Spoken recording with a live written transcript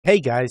Hey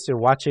guys, you're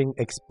watching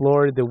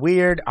Explore the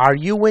Weird. Are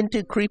you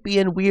into creepy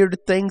and weird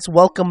things?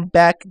 Welcome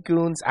back,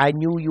 goons. I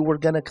knew you were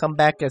gonna come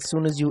back as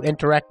soon as you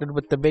interacted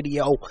with the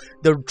video.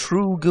 The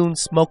true goon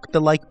smoked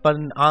the like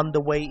button on the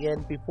way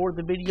in before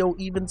the video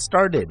even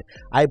started.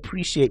 I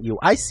appreciate you.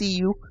 I see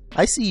you.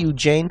 I see you,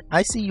 Jane.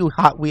 I see you,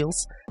 Hot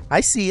Wheels.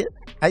 I see it.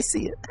 I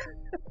see it.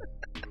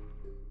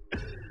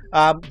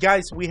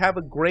 Guys, we have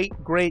a great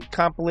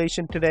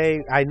compilation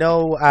today. I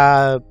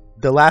know,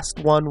 the last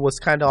one was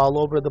kind of all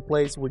over the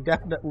place. We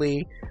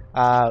definitely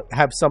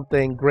have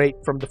something great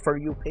from the For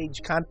You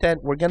page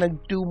content. We're going to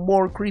do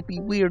more creepy,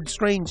 weird,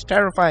 strange,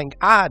 terrifying,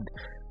 odd,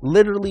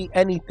 literally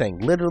anything.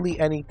 Literally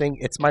anything.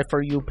 It's my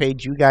For You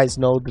page. You guys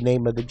know the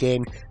name of the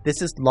game.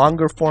 This is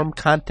longer form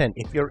content.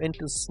 If you're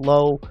into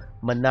slow,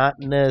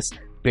 monotonous,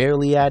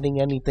 barely adding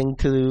anything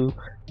to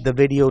the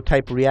video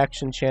type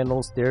reaction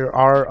channels, there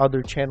are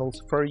other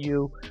channels for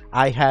you.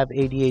 I have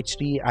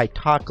ADHD, I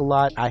talk a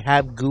lot, I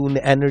have goon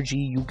energy.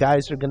 You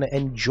guys are going to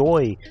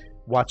enjoy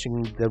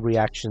watching the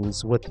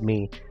reactions with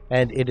me,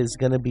 and it is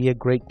going to be a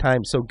great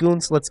time. So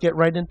goons, let's get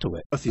right into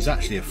it. Earth is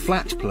actually a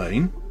flat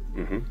plane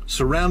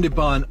surrounded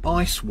by an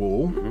ice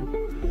wall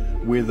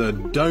with a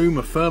dome,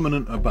 a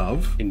firmament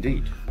above.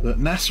 Indeed. That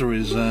NASA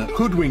is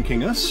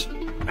hoodwinking us.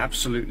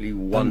 Absolutely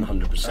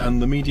 100%. And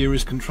the media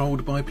is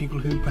controlled by people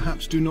who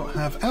perhaps do not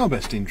have our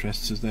best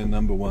interests as their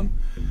number one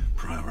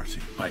priority.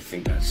 I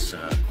think that's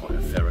quite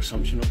a fair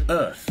assumption.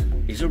 Earth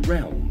is a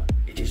realm.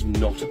 It is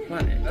not a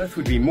planet. Earth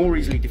would be more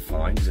easily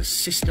defined as a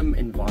system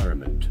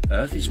environment.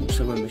 Earth is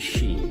also a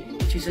machine.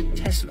 It is a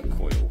Tesla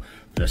coil.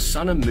 The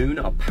sun and moon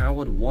are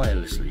powered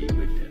wirelessly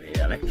with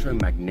the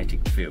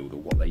electromagnetic field, or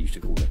what they used to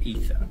call the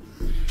ether.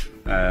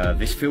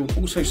 This field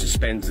also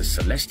suspends the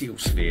celestial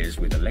spheres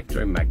with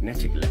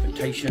electromagnetic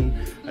levitation.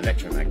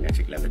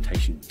 Electromagnetic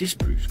levitation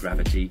disproves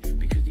gravity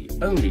because the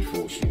only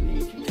force you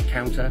need to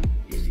counter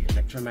is the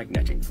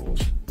electromagnetic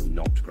force,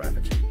 not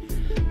gravity.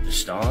 The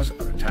stars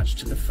are attached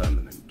to the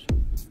firmament.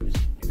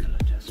 Nikola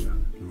Tesla.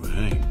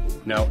 Right.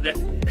 Now,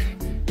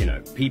 you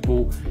know,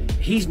 people,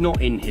 he's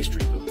not in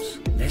history books.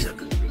 There's a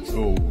good reason.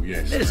 Oh,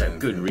 yes. There's a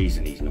good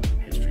reason he's not in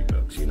history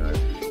books, you know.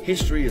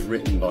 History is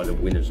written by the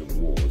winners of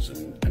wars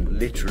and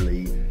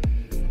literally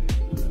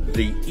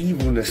the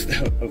evilness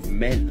of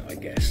men, I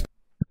guess.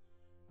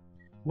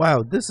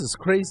 Wow, this is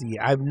crazy.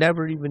 I've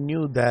never even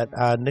knew that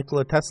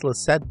Nikola Tesla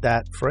said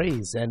that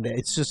phrase, and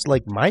it's just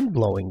like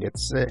mind-blowing.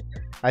 It's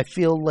I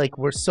feel like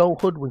we're so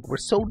hoodwinked, we're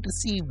so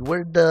deceived.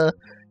 We're the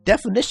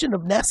definition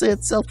of NASA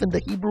itself in the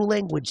Hebrew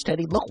language,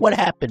 Teddy. Look what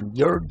happened.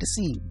 You're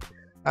deceived.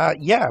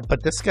 Yeah,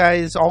 but this guy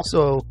is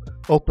also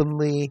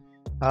openly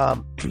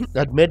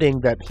admitting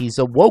that he's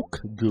a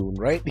woke goon,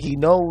 right? He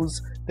knows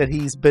that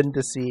he's been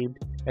deceived,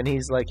 and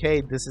he's like,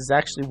 hey, this is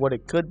actually what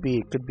it could be.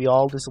 It could be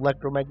all this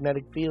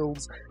electromagnetic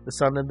fields. The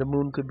sun and the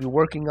moon could be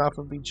working off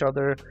of each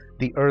other.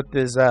 The earth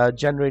is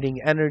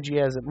generating energy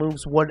as it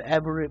moves.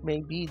 Whatever it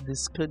may be,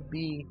 this could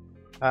be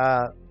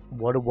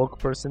what a woke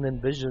person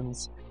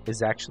envisions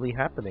is actually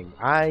happening.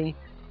 I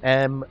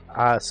am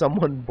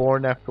someone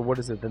born after, what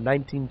is it, the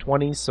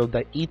 1920s, so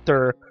the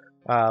ether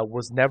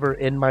was never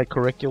in my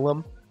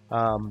curriculum.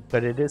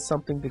 But it is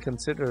something to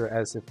consider,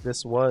 as if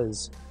this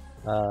was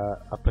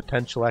a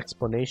potential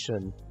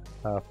explanation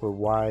for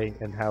why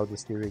and how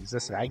this theory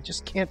existed. I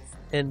just can't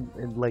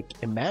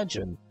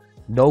imagine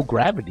no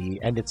gravity,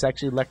 and it's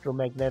actually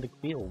electromagnetic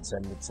fields,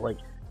 and it's like,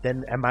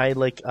 then am I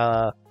like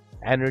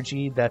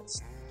energy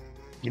that's,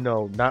 you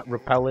know, not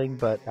repelling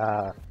but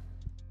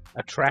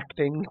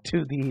attracting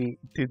to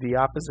the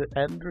opposite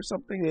end or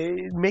something?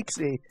 It makes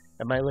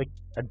am I like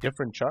a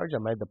different charge?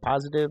 Am I the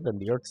positive and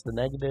the Earth's the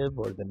negative,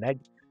 or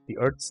the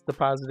Earth's the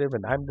positive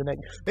and I'm the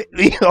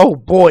negative? Oh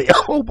boy,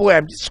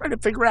 I'm just trying to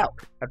figure out.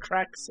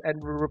 Attracts and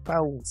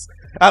repels.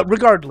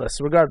 Regardless,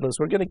 we're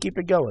going to keep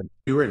it going.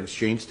 You were an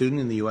exchange student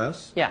in the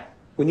U.S.? Yeah.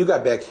 When you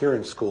got back here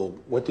in school,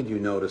 what did you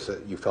notice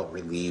that you felt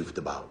relieved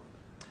about?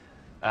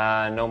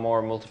 No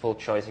more multiple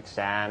choice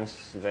exams.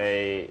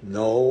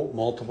 No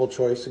multiple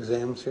choice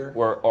exams here?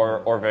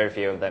 Or very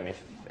few of them, if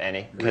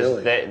any.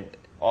 Really?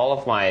 All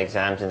of my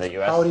exams in the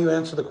U.S. How do you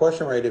answer the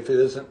question right if it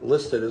isn't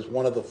listed as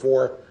one of the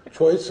 4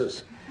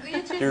 choices?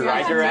 You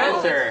write your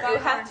answer. You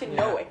have to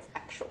know it,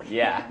 actually.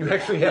 Yeah. You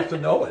actually have to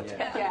know it.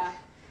 Yeah.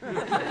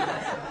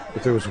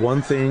 If there was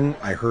one thing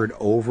I heard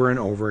over and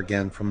over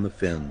again from the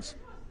Finns,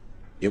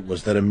 it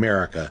was that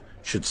America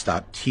should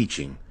stop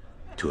teaching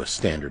to a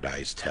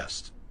standardized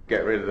test.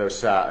 Get rid of those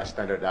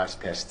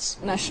standardized tests.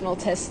 National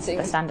testing.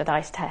 The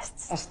standardized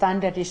tests.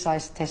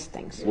 Standardized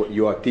testings. What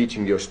you are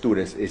teaching your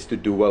students is to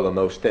do well on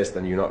those tests,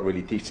 and you're not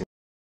really teaching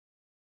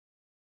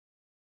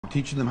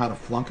Teaching them how to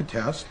flunk a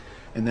test,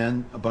 and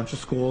then a bunch of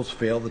schools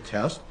fail the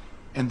test,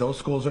 and those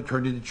schools are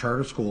turned into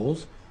charter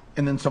schools,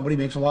 and then somebody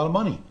makes a lot of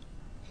money.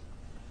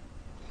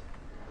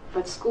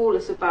 But school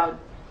is about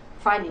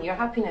finding your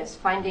happiness,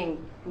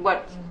 finding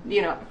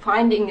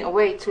finding a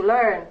way to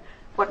learn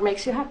what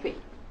makes you happy.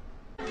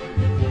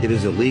 It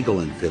is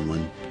illegal in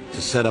Finland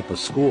to set up a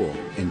school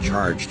and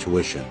charge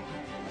tuition.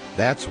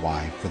 That's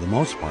why, for the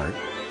most part,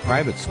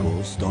 private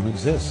schools don't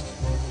exist.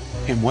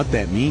 And what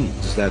that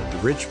means is that the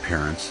rich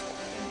parents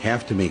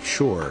have to make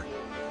sure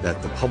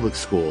that the public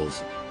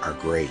schools are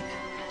great.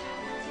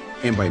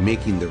 And by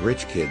making the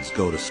rich kids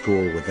go to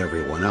school with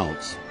everyone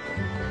else,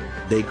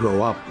 they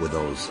grow up with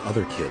those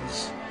other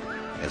kids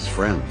as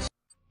friends.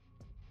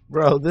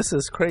 Bro, this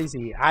is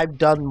crazy. I've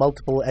done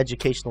multiple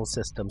educational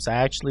systems. I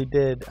actually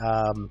did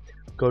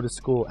go to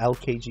school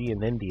LKG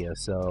in India,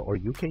 or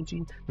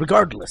UKG.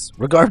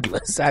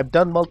 Regardless, I've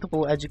done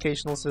multiple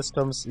educational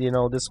systems. You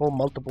know, this whole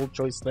multiple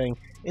choice thing,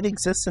 it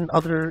exists in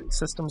other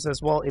systems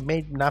as well. It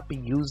may not be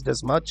used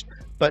as much,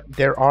 but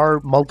there are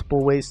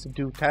multiple ways to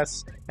do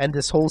tests. And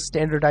this whole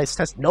standardized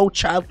test, no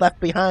child left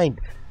behind.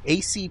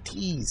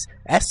 ACTs,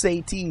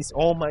 SATs,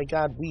 oh my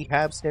god, we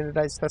have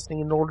standardized testing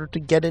in order to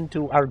get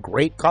into our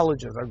great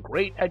colleges, our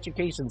great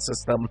education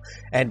system,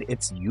 and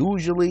it's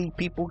usually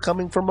people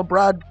coming from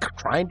abroad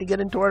trying to get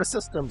into our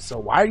system. So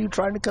why are you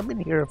trying to come in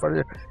here if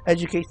our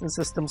education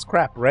system's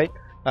crap, right?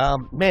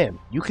 Man,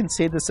 you can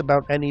say this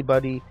about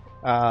anybody,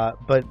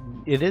 but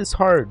it is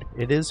hard.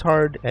 It is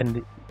hard,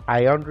 and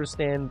I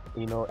understand,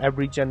 you know,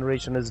 every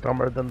generation is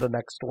dumber than the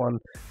next one.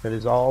 That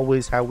is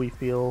always how we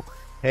feel.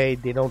 Hey,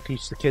 they don't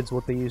teach the kids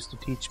what they used to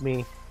teach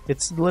me.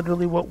 It's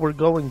literally what we're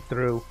going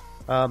through.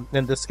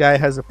 And this guy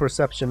has a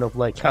perception of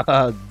like,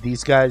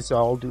 these guys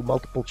all do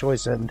multiple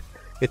choice and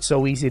it's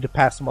so easy to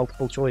pass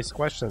multiple choice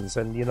questions.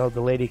 And, you know,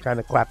 the lady kind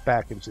of clapped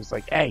back and she's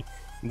like, hey,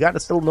 you got to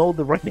still know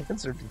the right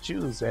answer to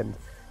choose. And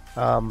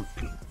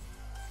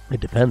it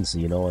depends,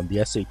 you know, on the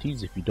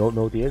SATs. If you don't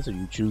know the answer,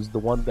 you choose the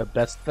one that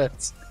best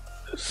fits.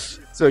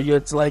 So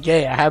it's like,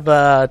 hey, I have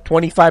a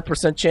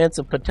 25% chance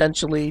of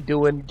potentially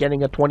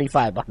getting a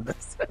 25 on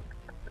this.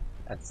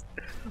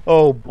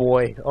 Oh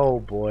boy.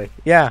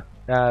 Yeah,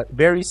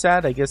 very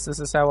sad. I guess this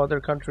is how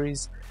other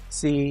countries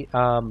see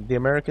the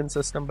American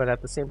system, but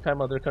at the same time,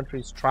 other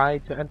countries try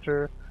to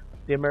enter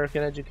the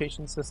American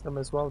education system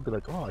as well. Be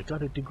like, oh, I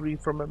got a degree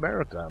from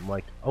America. I'm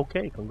like,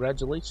 okay,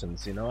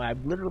 congratulations. You know,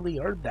 I've literally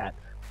heard that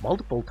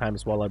multiple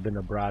times while I've been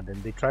abroad,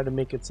 and they try to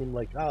make it seem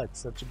like, oh,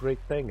 it's such a great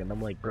thing. And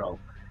I'm like, bro,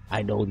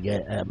 I know the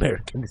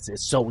Americans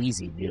is so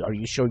easy. Are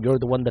you sure you're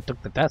the one that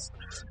took the test?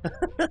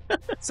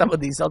 Some of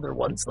these other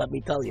ones, let me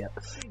tell you.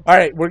 All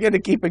right, we're going to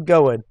keep it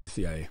going.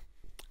 CIA.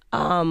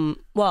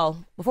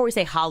 Well, before we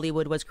say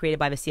Hollywood was created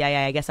by the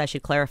CIA, I guess I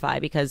should clarify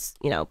because,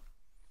 you know,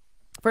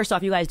 first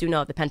off, you guys do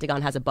know the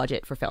Pentagon has a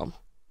budget for film.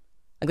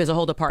 Like there's a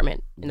whole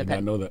department in the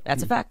Pentagon. Know that.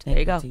 That's a fact. There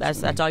you go.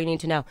 That's all you need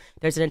to know.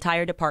 There's an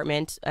entire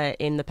department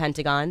in the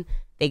Pentagon.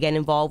 They get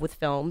involved with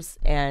films,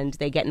 and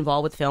they get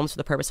involved with films for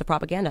the purpose of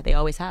propaganda. They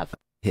always have.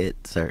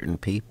 Hit certain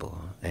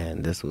people,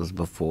 and this was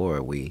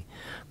before we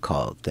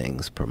called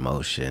things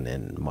promotion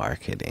and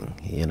marketing.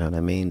 You know what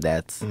I mean?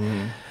 That's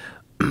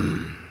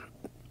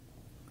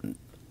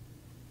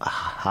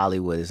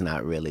Hollywood is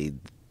not really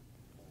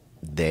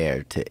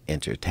there to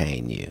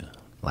entertain you.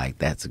 Like,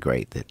 that's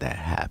great that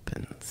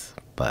happens,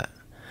 but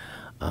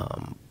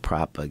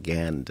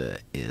propaganda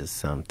is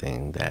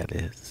something that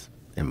is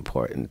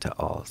important to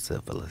all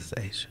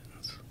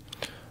civilizations.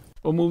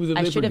 What movies have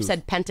I they should have produced?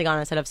 said Pentagon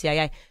instead of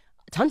CIA.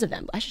 Tons of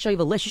them. I should show you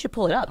the list. You should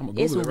pull it up.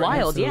 It's Google it right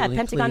wild. now. Yeah, Absolutely,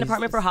 Pentagon please.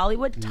 Department for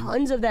Hollywood.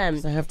 Tons of them.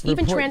 I have to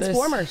Even report this.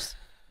 Transformers.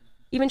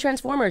 Even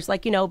Transformers,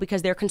 like, you know,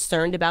 because they're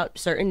concerned about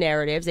certain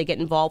narratives. They get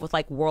involved with,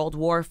 like, World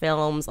War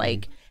films,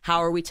 like, how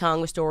are we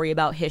telling a story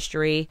about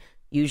history?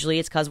 Usually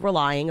it's because we're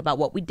lying about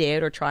what we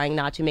did or trying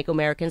not to make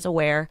Americans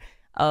aware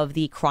of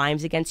the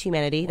crimes against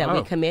humanity that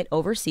we commit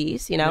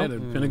overseas, you know? Yeah, the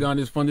Pentagon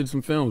just funded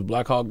some films.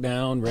 Black Hawk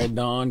Down, Red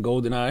Dawn,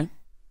 GoldenEye.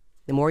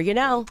 The more you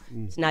know.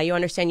 So now you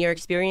understand your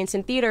experience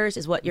in theaters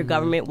is what your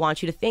government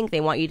wants you to think. They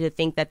want you to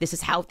think that this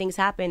is how things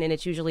happen, and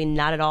it's usually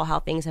not at all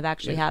how things have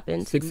actually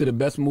happened. 6 of the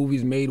best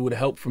movies made with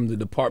help from the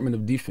Department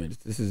of Defense.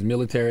 This is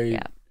military.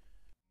 Yeah.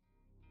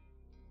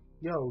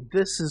 Yo,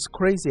 this is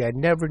crazy. I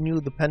never knew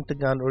the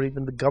Pentagon or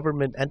even the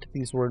government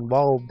entities were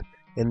involved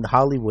in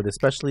Hollywood,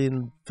 especially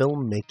in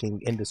filmmaking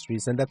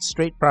industries, and that's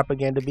straight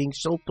propaganda being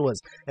sold to us,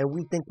 and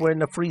we think we're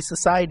in a free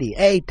society.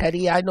 Hey,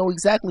 Teddy, I know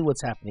exactly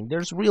what's happening.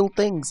 There's real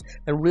things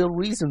and real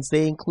reasons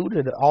they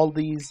included all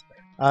these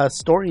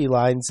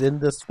storylines in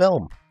this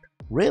film.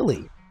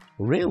 Really?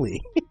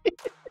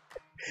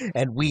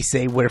 And we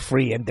say we're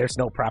free and there's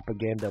no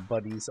propaganda,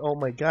 buddies. Oh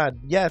my god.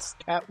 Yes,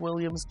 Cat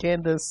Williams,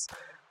 Candace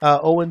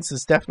Owens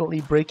is definitely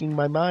breaking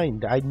my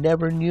mind. I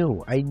never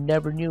knew.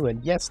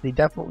 And yes, they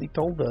definitely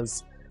told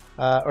us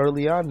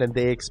early on, and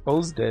they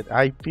exposed it.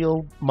 I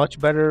feel much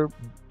better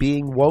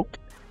being woke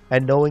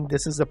and knowing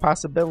this is a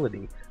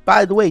possibility.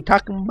 By the way,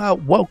 talking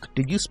about woke,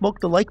 did you smoke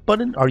the like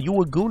button? Are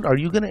you a goon? Are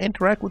you going to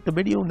interact with the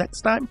video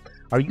next time?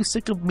 Are you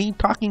sick of me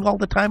talking all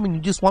the time and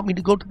you just want me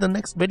to go to the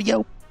next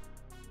video?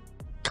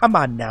 Come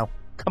on now.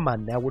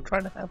 We're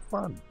trying to have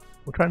fun.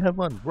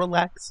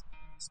 Relax.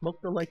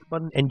 Smoke the like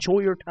button. Enjoy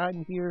your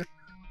time here.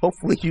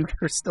 Hopefully you're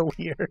still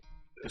here.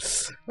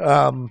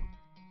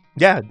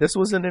 Yeah, this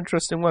was an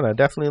interesting one. I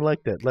definitely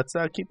liked it. Let's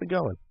keep it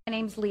going. My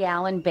name's Lee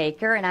Allen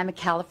Baker, and I'm a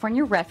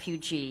California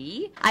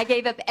refugee. I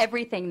gave up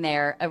everything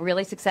there, a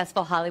really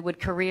successful Hollywood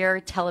career,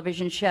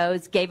 television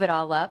shows, gave it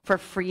all up for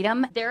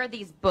freedom. There are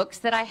these books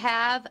that I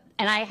have,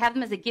 and I have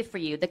them as a gift for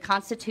you. The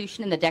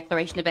Constitution and the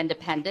Declaration of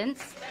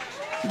Independence,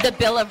 the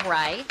Bill of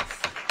Rights,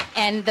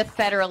 and the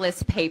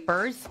Federalist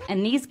Papers.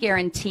 And these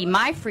guarantee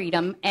my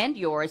freedom and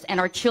yours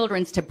and our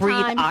children's to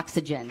breathe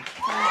oxygen.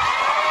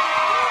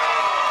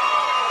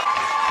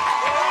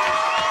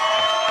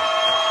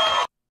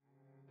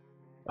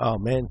 Oh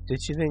man,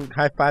 did she think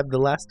high five the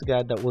last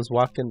guy that was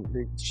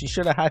walking? She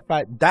should have high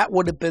fived. That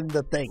would have been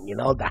the thing, you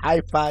know, the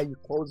high five. You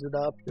close it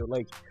up. You're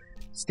like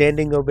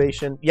standing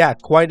ovation. Yeah,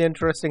 quite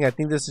interesting. I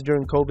think this is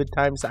during COVID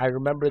times. I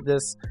remember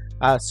this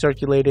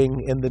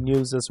circulating in the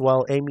news as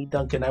well. Amy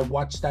Duncan, I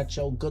watched that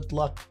show. Good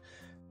luck,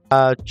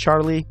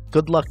 Charlie.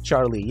 Good luck,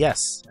 Charlie.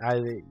 Yes,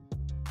 it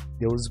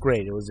was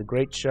great. It was a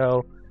great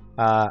show,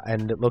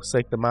 and it looks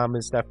like the mom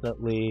is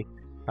definitely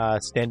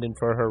standing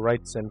for her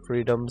rights and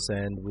freedoms,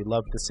 and we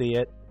love to see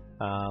it.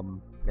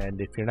 And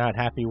if you're not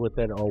happy with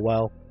it, oh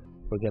well,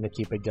 we're gonna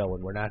keep it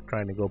going. We're not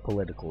trying to go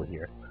political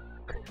here.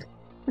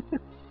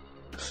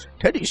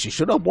 Teddy, she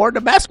should have worn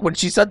a mask when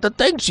she said the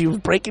thing. She was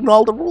breaking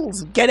all the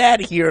rules. Get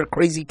out of here,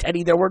 crazy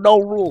Teddy. There were no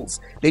rules.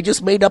 They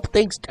just made up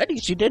things. Teddy,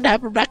 she didn't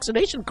have her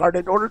vaccination card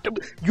in order to...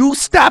 You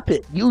stop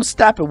it. You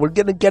stop it. We're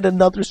going to get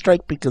another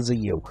strike because of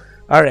you.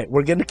 All right,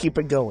 we're going to keep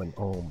it going.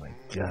 Oh, my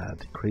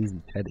God.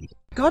 Crazy Teddy.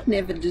 God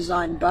never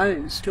designed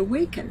bones to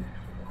weaken.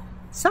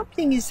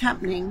 Something is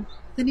happening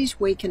that is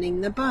weakening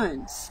the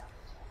bones.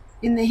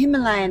 In the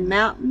Himalayan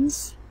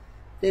mountains,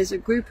 there's a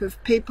group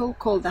of people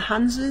called the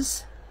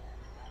Hunzas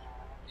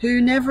who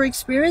never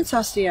experience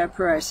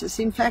osteoporosis.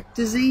 In fact,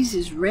 disease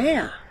is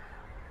rare.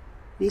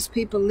 These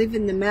people live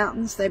in the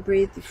mountains. They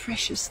breathe the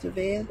freshest of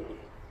air.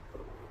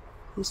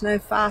 There's no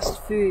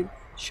fast food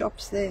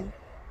shops there.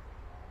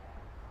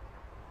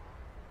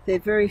 They're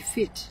very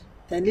fit.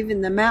 They live in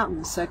the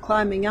mountains, so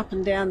climbing up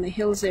and down the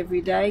hills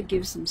every day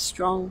gives them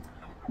strong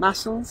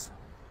muscles.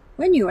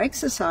 When you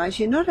exercise,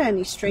 you not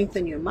only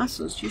strengthen your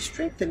muscles, you're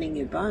strengthening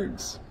your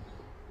bones.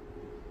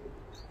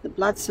 The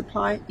blood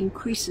supply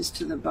increases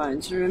to the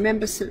bones. And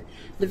remember,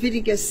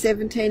 Leviticus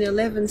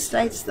 17:11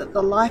 states that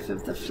the life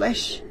of the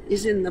flesh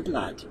is in the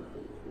blood.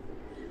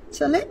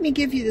 So let me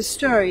give you the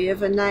story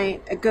of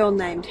a girl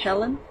named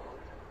Helen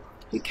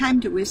who came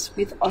to us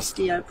with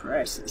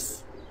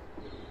osteoporosis.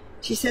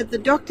 She said, the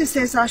doctor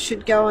says I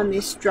should go on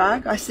this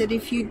drug. I said,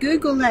 if you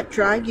Google that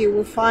drug, you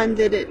will find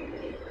that it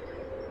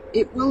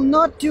will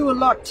not do a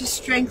lot to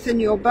strengthen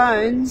your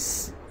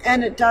bones,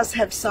 and it does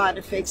have side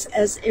effects,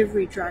 as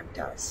every drug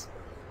does.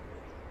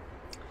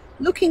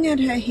 Looking at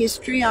her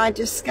history, I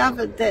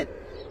discovered that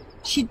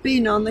she'd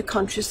been on the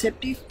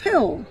contraceptive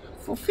pill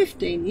for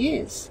 15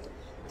 years.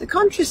 The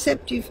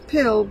contraceptive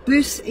pill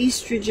boosts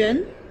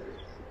estrogen,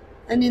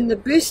 and in the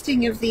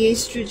boosting of the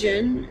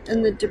estrogen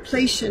and the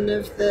depletion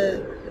of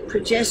the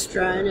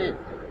progesterone, it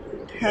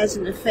has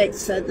an effect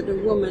so that a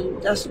woman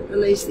doesn't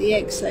release the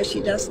egg, so she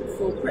doesn't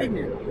fall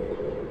pregnant.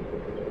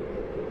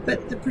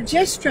 But the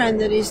progesterone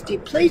that is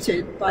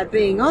depleted by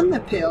being on the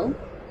pill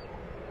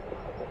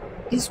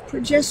is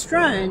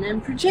progesterone,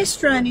 and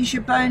progesterone is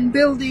your bone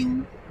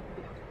building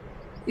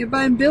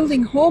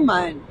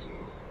hormone.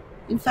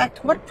 In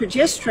fact, what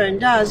progesterone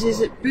does is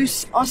it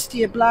boosts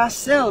osteoblast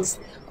cells.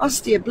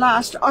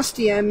 Osteoblast,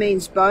 osteo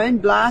means bone,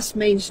 blast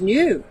means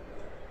new.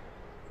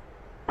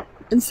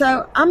 And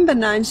so,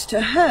 unbeknownst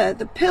to her,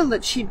 the pill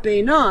that she'd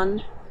been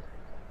on,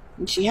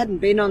 and she hadn't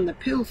been on the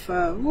pill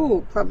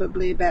for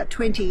probably about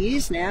 20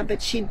 years now,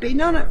 but she'd been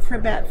on it for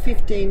about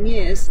 15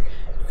 years,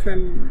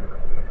 from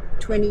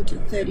 20 to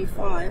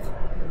 35.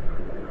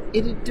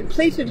 It had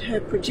depleted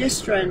her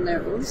progesterone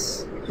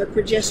levels, her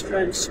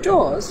progesterone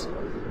stores,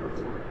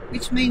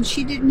 which means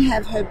she didn't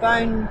have her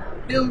bone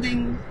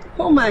building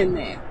hormone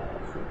there.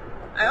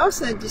 I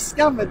also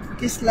discovered that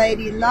this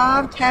lady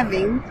loved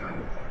having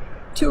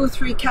 2 or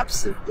 3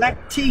 cups of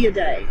black tea a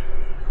day.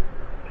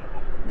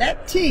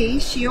 That tea,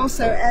 she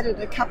also added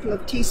a couple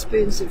of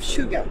teaspoons of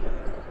sugar.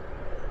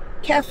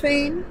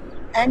 Caffeine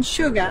and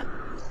sugar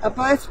are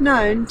both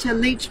known to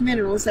leach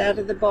minerals out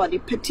of the body,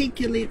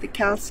 particularly the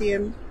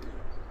calcium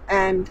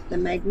and the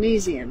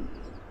magnesium.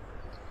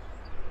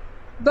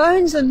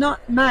 Bones are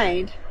not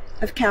made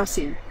of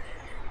calcium.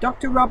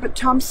 Dr. Robert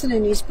Thompson,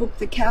 in his book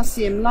The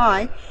Calcium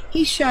Lie,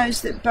 he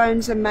shows that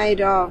bones are made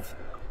of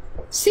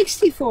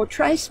 64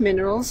 trace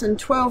minerals and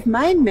 12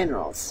 main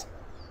minerals.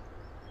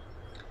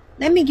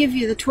 Let me give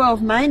you the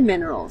 12 main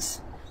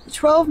minerals. The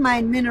 12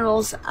 main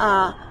minerals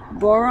are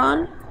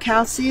boron,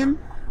 calcium,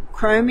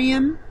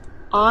 chromium,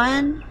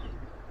 iron,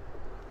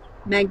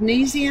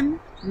 magnesium,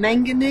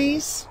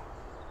 manganese,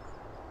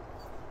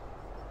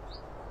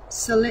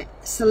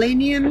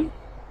 selenium,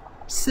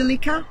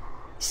 silica,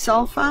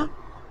 sulfur,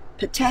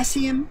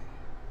 potassium,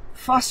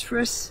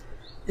 phosphorus,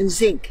 and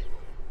zinc.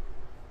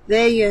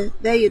 They're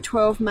your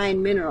 12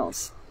 main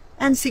minerals,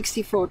 and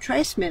 64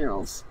 trace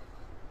minerals.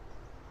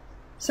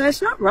 So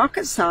it's not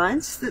rocket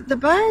science that the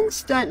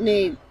bones don't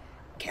need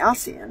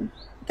calcium.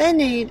 They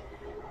need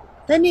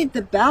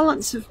the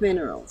balance of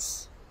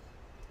minerals,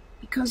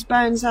 because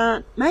bones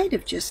aren't made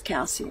of just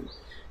calcium.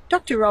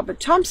 Dr. Robert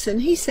Thompson,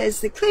 he says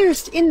the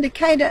clearest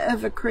indicator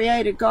of a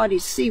creator God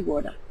is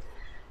seawater,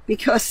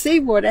 because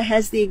seawater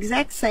has the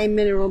exact same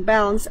mineral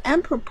balance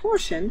and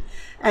proportion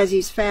as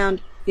is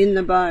found in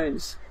the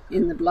bones,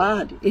 in the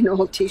blood, in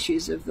all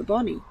tissues of the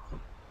body.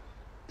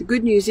 The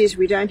good news is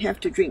we don't have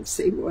to drink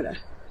seawater.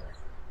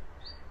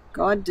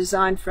 God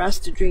designed for us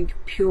to drink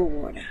pure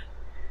water.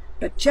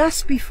 But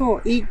just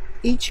before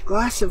each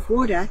glass of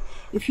water,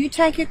 if you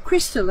take a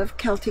crystal of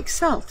Celtic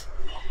salt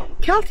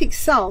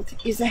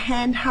is a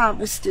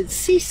hand-harvested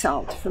sea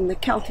salt from the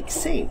Celtic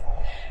Sea,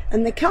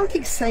 and the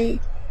Celtic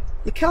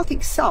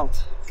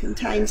salt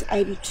contains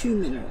 82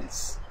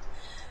 minerals.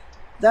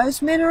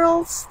 Those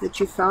minerals that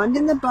you find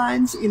in the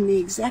bones in the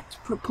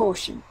exact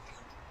proportion.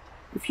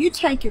 If you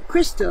take a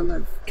crystal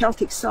of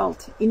Celtic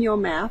salt in your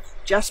mouth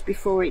just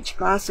before each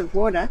glass of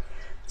water,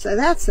 so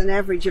that's an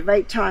average of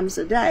 8 times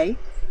a day,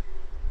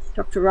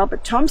 Dr.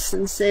 Robert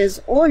Thompson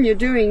says all you're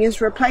doing is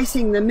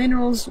replacing the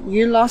minerals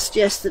you lost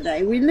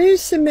yesterday. We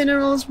lose some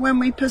minerals when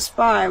we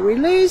perspire. We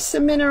lose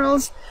some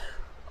minerals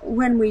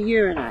when we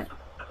urinate.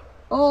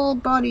 All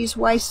bodies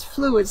waste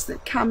fluids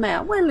that come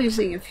out. We're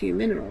losing a few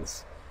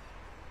minerals.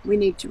 We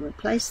need to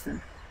replace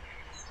them.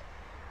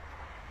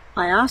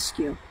 I ask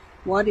you,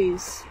 what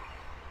is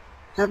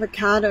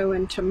avocado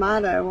and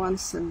tomato on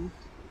some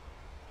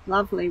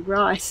lovely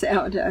rye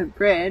sourdough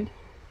bread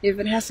if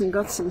it hasn't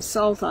got some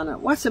salt on it?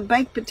 What's a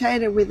baked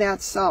potato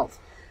without salt?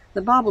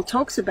 The Bible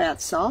talks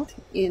about salt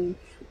in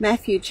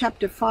Matthew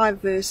chapter 5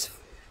 verse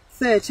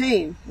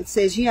 13. It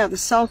says, "Ye are the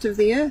salt of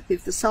the earth.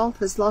 If the salt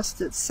has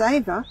lost its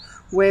savour,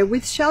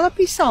 wherewith shall it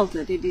be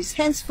salted? It is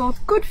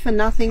henceforth good for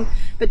nothing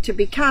but to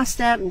be cast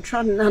out and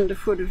trodden under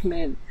foot of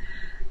men."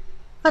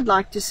 I'd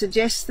like to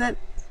suggest that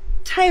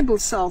table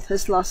salt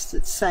has lost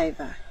its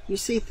savour. You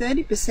see,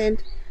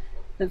 30%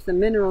 of the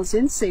minerals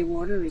in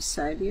seawater is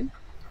sodium,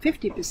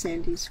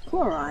 50% is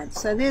chloride,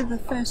 so they're the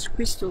first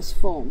crystals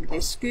formed.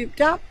 They're scooped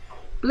up,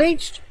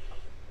 bleached,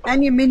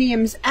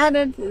 aluminium's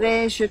added,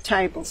 there's your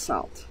table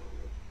salt.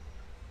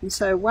 And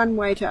so one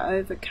way to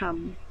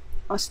overcome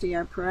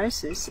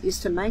osteoporosis is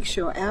to make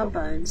sure our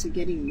bones are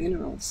getting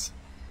minerals.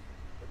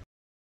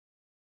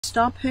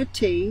 Stop her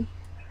tea,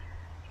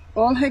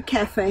 all her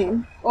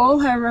caffeine, all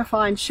her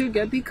refined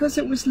sugar, because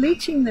it was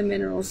leaching the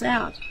minerals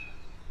out.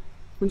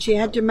 And she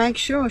had to make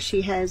sure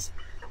she has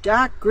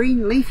dark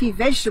green leafy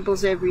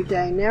vegetables every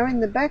day. Now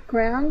in the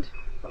background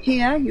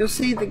here you'll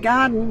see the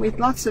garden with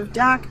lots of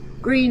dark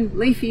green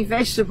leafy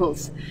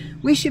vegetables.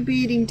 We should be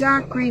eating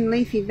dark green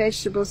leafy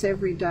vegetables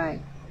every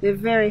day. They're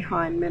very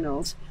high in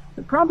minerals.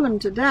 The problem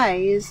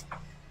today is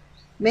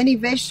many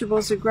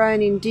vegetables are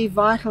grown in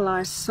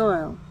devitalized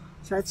soil,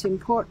 so it's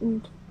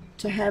important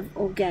to have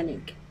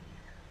organic.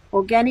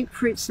 Organic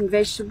fruits and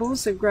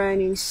vegetables are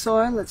grown in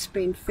soil that's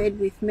been fed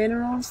with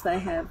minerals. They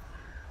have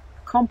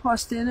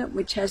compost in it,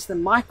 which has the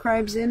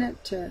microbes in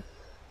it to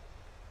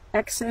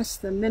access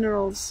the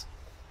minerals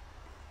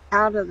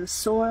out of the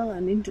soil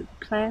and into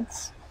the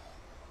plants.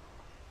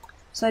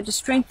 So to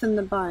strengthen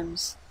the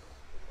bones,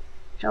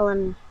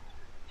 Helen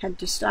had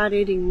to start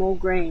eating more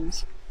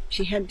greens.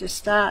 She had to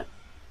start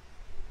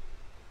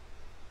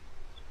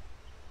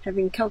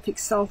having Celtic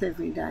salt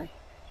every day,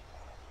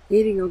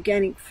 eating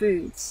organic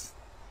foods.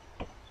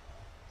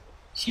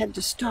 She had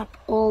to stop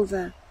all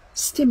the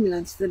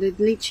stimulants that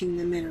are leaching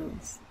the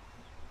minerals.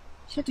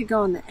 She had to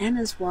go on the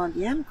Anna's Wild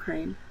Yam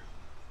Cream,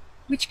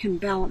 which can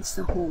balance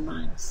the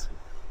hormones.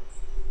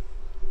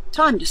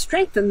 Time to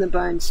strengthen the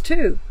bones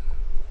too.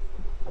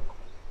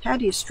 How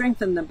do you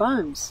strengthen the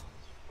bones?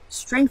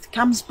 Strength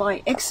comes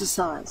by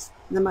exercise.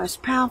 The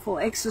most powerful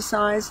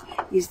exercise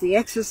is the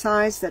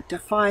exercise that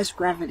defies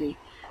gravity.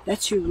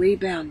 That's your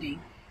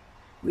rebounding,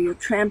 or your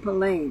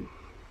trampoline.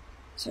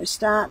 So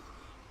start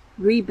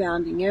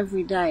rebounding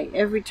every day.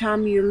 Every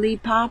time you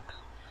leap up,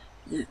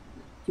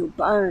 your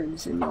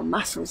bones and your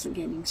muscles are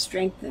getting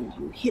strengthened.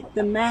 You hit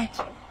the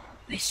mat,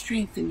 they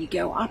strengthen. You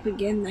go up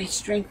again, they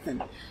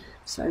strengthen.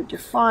 So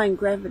defying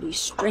gravity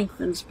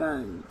strengthens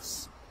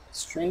bones.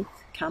 Strength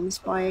comes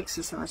by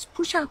exercise.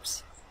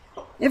 Push-ups.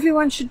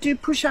 Everyone should do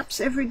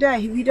push-ups every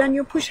day. Have you done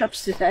your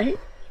push-ups today?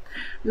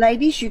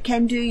 Ladies, you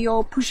can do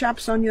your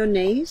push-ups on your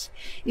knees.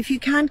 If you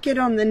can't get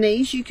on the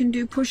knees, you can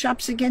do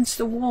push-ups against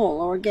the wall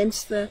or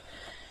against the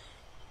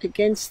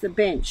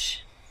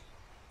bench.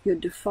 You're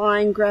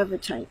defying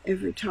gravity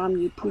every time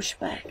you push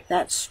back.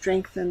 That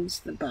strengthens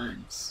the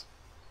bones.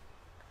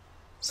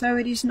 So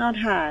it is not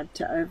hard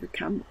to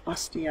overcome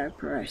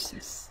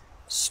osteoporosis.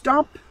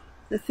 Stop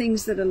the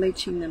things that are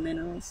leaching the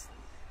minerals.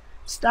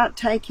 Start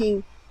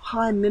taking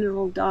high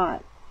mineral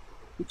diet,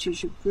 which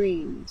is your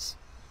greens,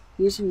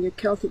 using your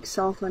Celtic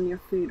salt on your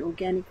food,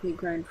 organically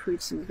grown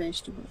fruits and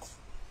vegetables.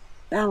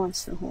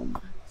 Balance the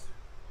hormones.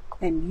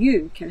 And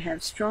you can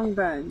have strong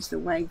bones the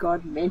way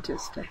God meant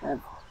us to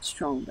have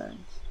strong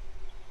bones.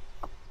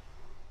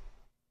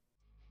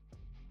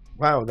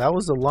 Wow, that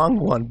was a long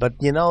one, but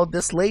you know,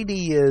 this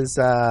lady is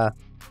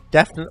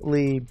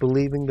definitely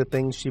believing the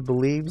things she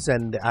believes,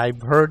 and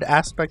I've heard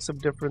aspects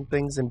of different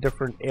things in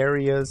different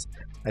areas.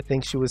 I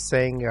think she was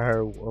saying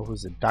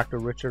who's it, Dr.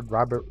 Richard,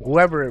 Robert,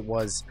 whoever it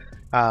was,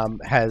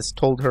 has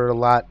told her a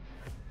lot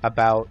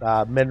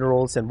about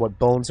minerals and what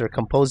bones are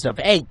composed of.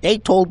 Hey, they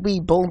told me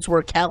bones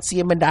were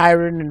calcium and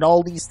iron and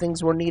all these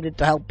things were needed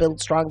to help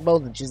build strong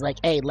bones. And she's like,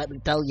 hey, let me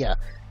tell you,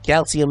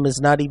 calcium is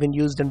not even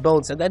used in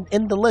bones. And then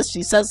in the list,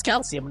 she says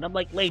calcium. And I'm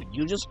like, lady,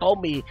 you just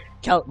told me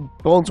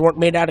bones weren't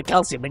made out of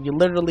calcium. And you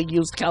literally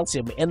used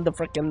calcium in the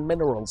freaking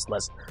minerals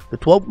list. The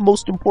 12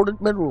 most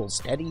important minerals,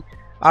 Teddy.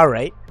 All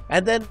right.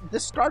 And then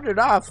this started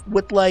off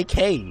with like,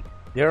 hey,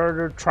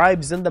 there are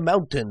tribes in the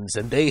mountains,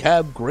 and they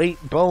have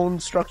great bone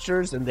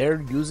structures, and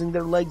they're using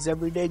their legs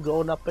every day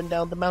going up and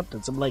down the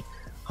mountains. I'm like,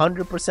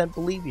 100%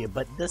 believe you,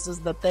 but this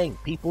is the thing.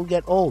 People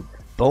get old.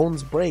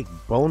 Bones break.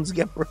 Bones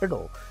get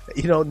brittle.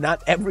 You know,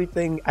 not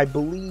everything, I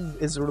believe,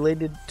 is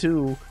related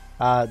to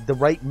the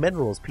right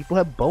minerals. People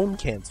have bone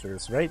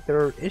cancers, right?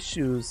 There are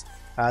issues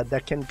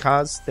that can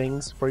cause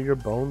things for your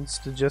bones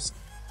to just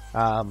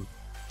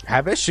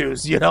have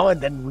issues, you know,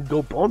 and then we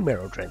go bone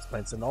marrow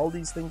transplants, and all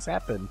these things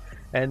happen.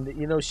 And,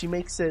 you know, she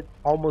makes it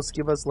almost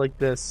give us like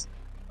this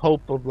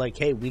hope of like,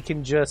 hey, we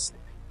can just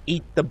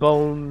eat the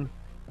bone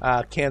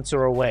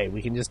cancer away.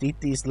 We can just eat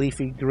these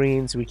leafy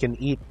greens. We can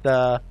eat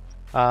the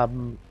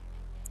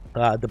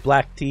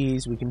black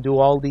teas. We can do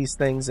all these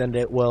things, and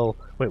it will.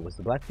 Wait, was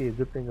the black tea a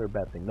good thing or a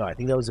bad thing? No, I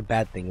think that was a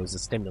bad thing. It was a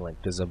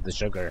stimulant because of the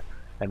sugar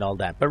and all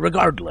that. But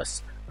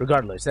regardless.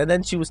 And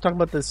then she was talking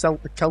about the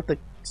Celtic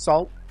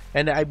salt.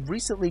 And I've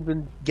recently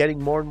been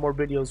getting more and more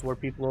videos where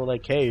people are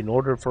like, hey, in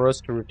order for us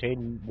to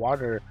retain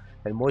water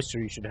and moisture,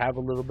 you should have a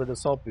little bit of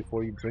salt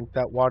before you drink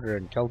that water.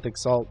 And Celtic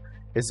salt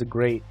is a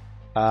great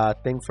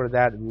thing for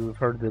that. And we've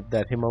heard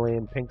that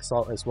Himalayan pink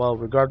salt as well.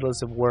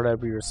 Regardless of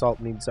whatever your salt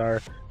needs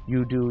are,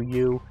 you do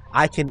you.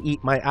 I can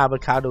eat my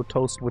avocado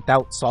toast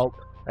without salt.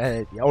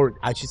 Or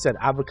she said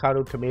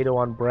avocado tomato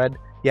on bread.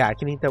 Yeah, I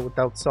can eat that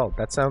without salt.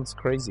 That sounds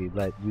crazy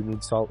that you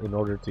need salt in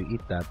order to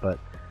eat that. But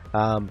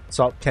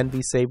salt can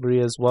be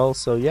savory as well.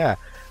 So yeah,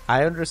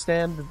 I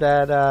understand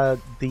that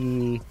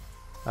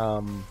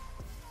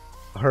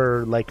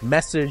her like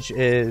message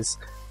is,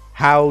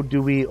 how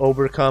do we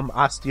overcome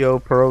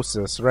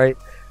osteoporosis, right?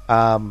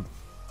 I'm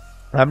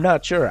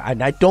not sure,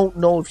 and I don't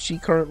know if she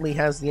currently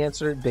has the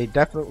answer. They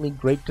definitely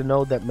great to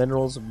know that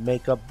minerals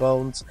make up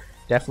bones.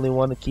 Definitely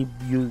want to keep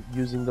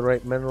using the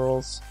right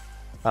minerals.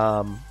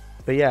 But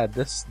yeah,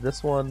 this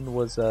one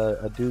was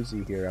a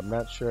doozy here. I'm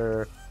not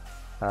sure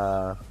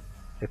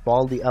if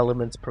all the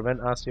elements prevent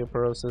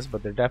osteoporosis,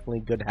 but they're definitely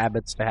good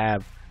habits to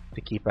have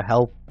to keep a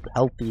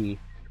healthy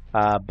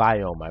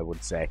biome, I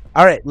would say.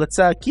 All right, let's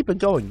keep it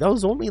going. That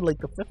was only like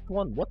the 5th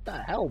one. What the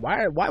hell?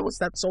 Why was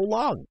that so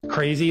long?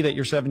 Crazy that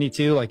you're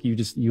 72, like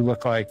you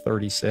look like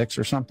 36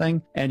 or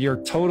something, and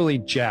you're totally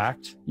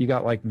jacked. You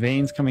got like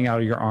veins coming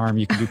out of your arm.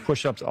 You can do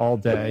push-ups all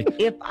day.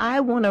 If I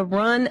want to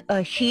run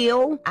a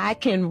hill, I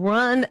can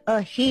run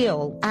a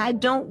hill. I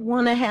don't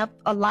want to have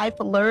a life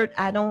alert.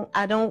 I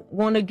don't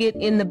want to get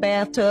in the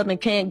bathtub and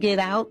can't get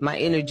out. My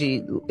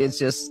energy is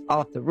just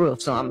off the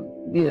roof, so I'm,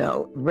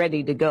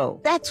 ready to go.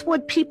 That's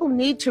what people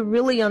need to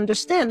really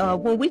understand.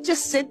 When we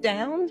just sit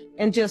down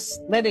and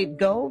just let it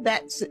go,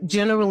 that's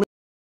generally.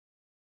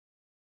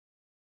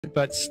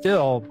 But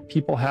still,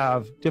 people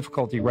have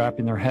difficulty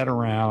wrapping their head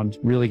around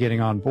really getting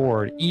on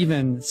board.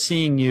 Even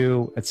seeing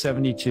you at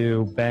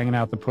 72, banging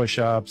out the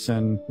push-ups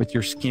and with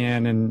your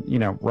skin and,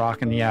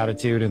 rocking the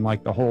attitude and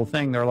like the whole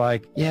thing, they're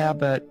like, yeah,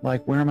 but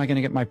like, where am I going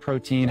to get my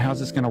protein?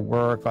 How's this going to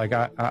work? Like,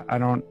 I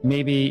don't,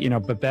 maybe,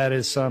 Babette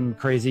is some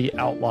crazy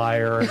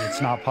outlier and it's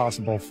not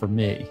possible for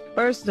me.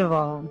 First of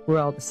all, we're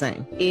all the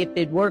same. If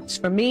it works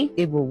for me,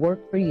 it will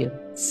work for you.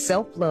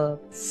 Self-love,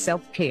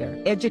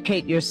 self-care,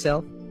 educate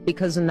yourself,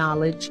 because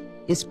knowledge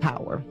is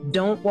power.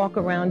 Don't walk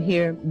around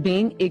here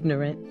being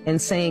ignorant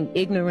and saying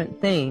ignorant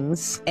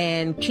things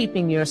and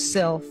keeping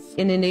yourself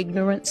in an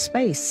ignorant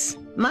space.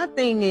 My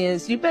thing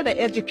is, you better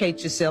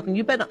educate yourself and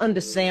you better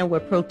understand where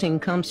protein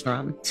comes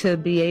from to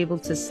be able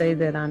to say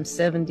that I'm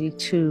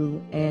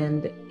 72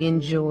 and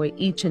enjoy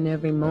each and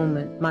every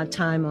moment. My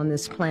time on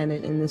this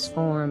planet in this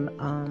form,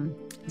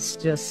 it's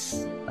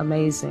just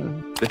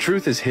amazing. The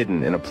truth is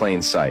hidden in a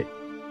plain sight.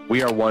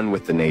 We are one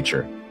with the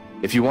nature.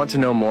 If you want to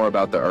know more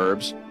about the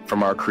herbs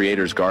from our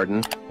Creator's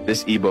garden,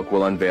 this ebook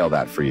will unveil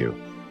that for you.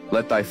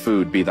 Let thy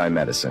food be thy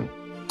medicine.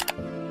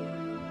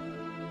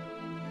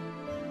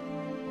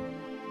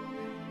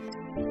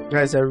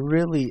 Guys, I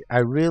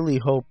really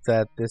hope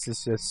that this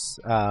is just,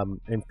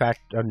 in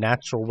fact, a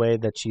natural way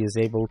that she is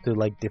able to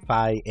like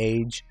defy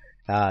age.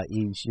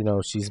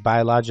 She's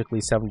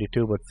biologically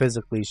 72, but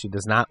physically she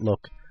does not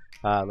look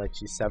like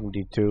she's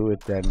 72.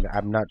 And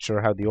I'm not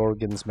sure how the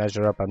organs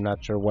measure up. I'm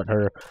not sure what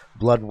her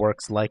blood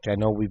works like. I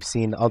know we've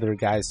seen other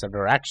guys that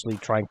are actually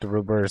trying to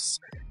reverse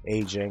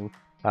aging.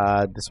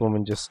 This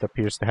woman just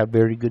appears to have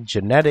very good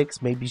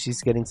genetics. Maybe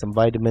she's getting some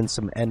vitamins,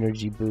 some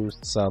energy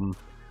boost, some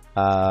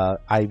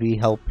IV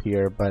help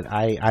here. But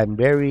I'm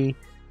very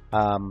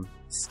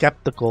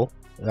skeptical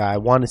I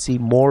want to see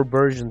more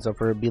versions of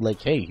her be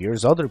like, hey,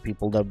 here's other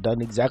people that have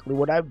done exactly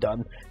what I've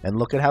done, and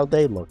look at how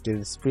they look.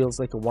 It feels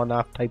like a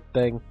one-off type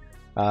thing.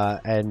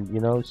 And, you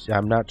know,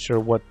 I'm not sure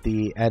what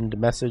the end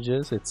message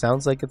is. It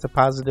sounds like it's a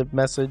positive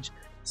message.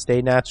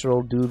 Stay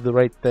natural, do the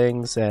right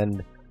things,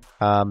 and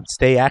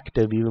stay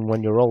active even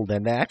when you're old.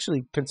 And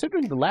actually,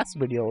 considering the last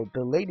video,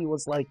 the lady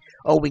was like,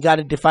 oh, we got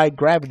to defy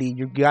gravity.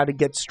 You got to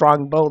get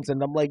strong bones.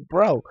 And I'm like,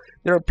 bro,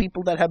 there are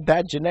people that have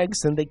bad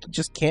genetics and they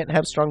just can't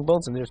have strong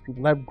bones. And there's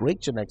people that have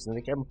great genetics and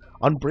they can have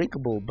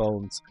unbreakable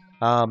bones.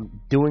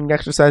 Doing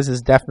exercise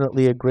is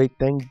definitely a great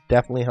thing.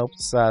 Definitely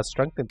helps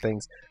strengthen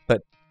things.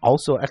 But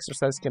also,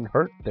 exercise can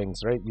hurt things,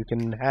 right? You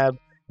can have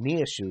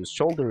knee issues,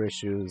 shoulder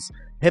issues,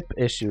 hip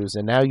issues,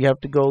 and now you have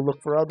to go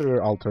look for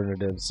other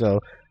alternatives. So,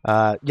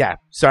 yeah,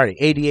 sorry,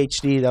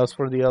 ADHD, that was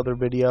for the other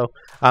video.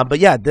 But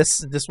yeah,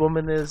 this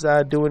woman is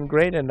doing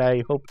great, and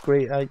I hope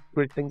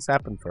great things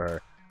happen for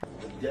her.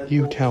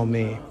 You tell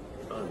me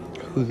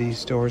who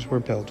these doors were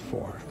built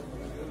for.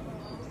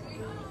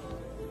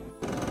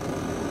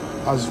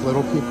 Us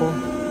little people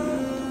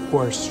who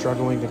are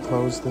struggling to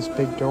close this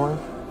big door,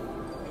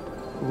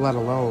 let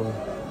alone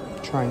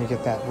trying to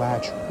get that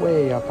latch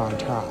way up on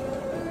top.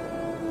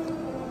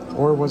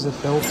 Or was it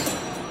built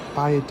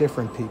by a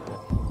different people?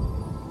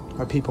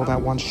 A people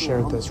that once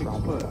shared this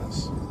realm with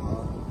us.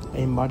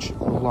 A much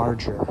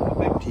larger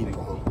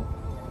people.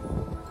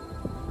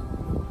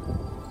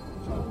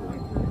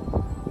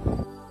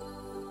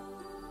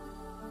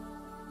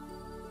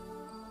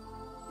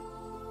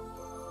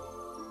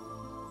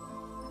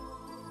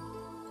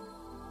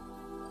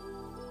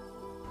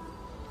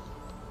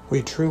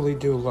 We truly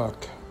do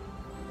look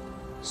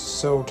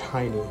so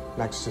tiny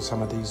next to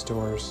some of these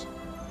doors.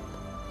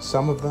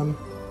 Some of them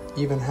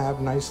even have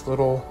nice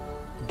little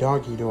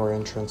doggy door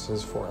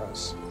entrances for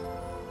us.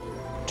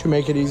 To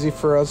make it easy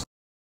for us,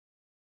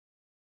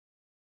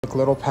 like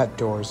little pet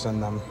doors in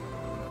them.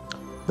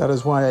 That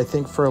is why I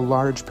think for a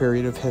large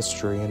period of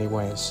history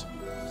anyways,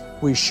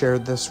 we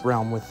shared this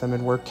realm with them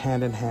and worked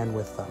hand in hand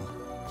with them.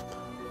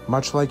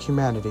 Much like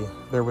humanity,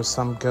 there was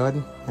some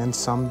good and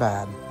some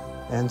bad,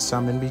 and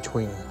some in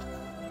between.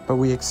 But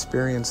we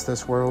experienced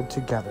this world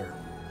together.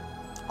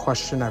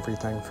 Question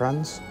everything,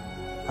 friends.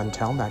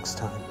 Until next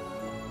time.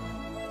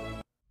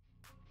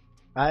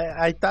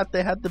 I thought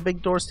they had the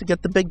big doors to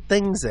get the big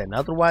things in.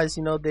 Otherwise,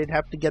 you know, they'd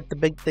have to get the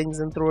big things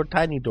in through a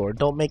tiny door. It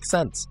don't make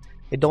sense.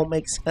 It don't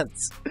make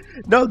sense.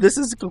 No, this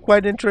is a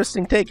quite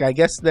interesting take. I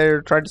guess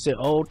they're trying to say,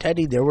 oh,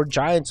 Teddy, there were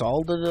giants.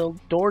 All the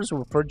doors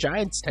were for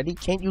giants. Teddy,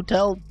 can't you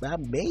tell?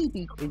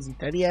 Maybe, Crazy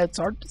Teddy. It's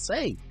hard to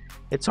say.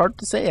 It's hard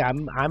to say.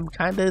 I'm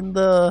kind of in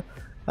the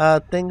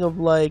thing of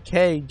like,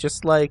 hey,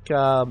 just like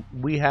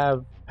we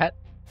have pet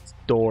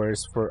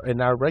doors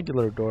in our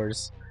regular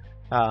doors,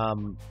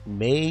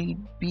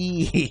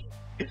 maybe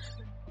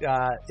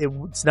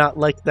it's not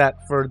like that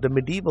for the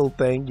medieval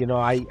thing. You know,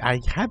 I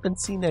haven't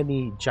seen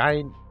any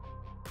giant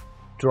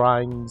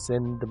drawings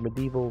in the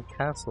medieval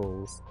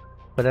castles,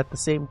 but at the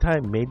same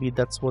time, maybe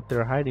that's what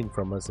they're hiding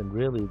from us, and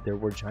really there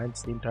were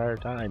giants the entire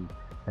time,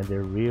 and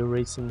they're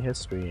re-erasing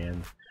history.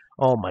 And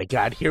oh my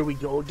god, here we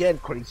go again,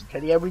 Crazy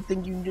Teddy.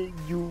 Everything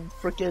you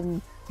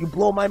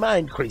blow my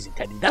mind, Crazy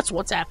Teddy. That's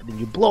what's happening.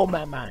 You blow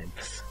my mind.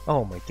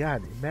 Oh my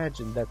god,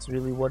 imagine that's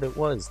really what it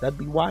was. That'd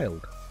be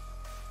wild.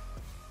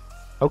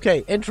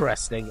 Okay,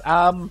 interesting.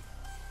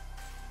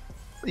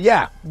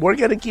 Yeah, we're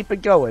gonna keep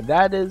it going.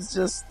 That is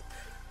just,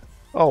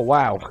 oh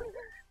wow.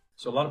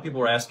 So a lot of people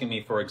were asking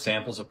me for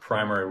examples of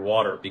primary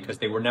water because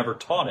they were never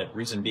taught it.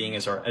 Reason being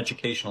is our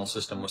educational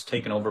system was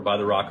taken over by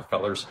the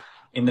Rockefellers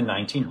in the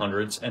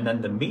 1900s, and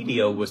then the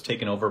media was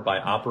taken over by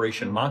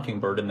Operation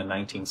Mockingbird in the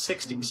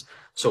 1960s.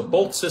 So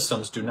both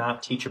systems do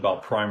not teach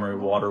about primary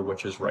water,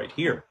 which is right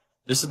here.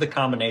 This is the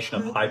combination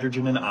of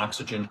hydrogen and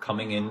oxygen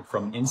coming in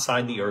from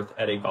inside the earth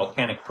at a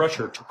volcanic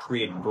pressure to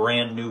create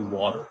brand new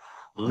water,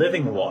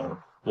 living water.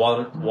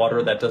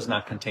 Water that does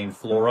not contain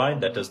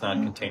fluoride, that does not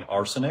contain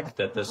arsenic,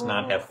 that does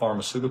not have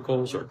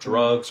pharmaceuticals or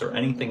drugs or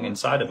anything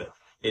inside of it.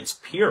 It's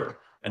pure.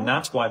 And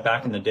that's why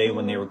back in the day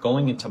when they were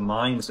going into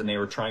mines and they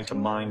were trying to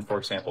mine, for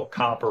example,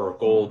 copper or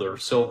gold or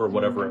silver,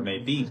 whatever it may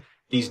be,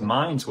 these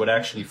mines would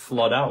actually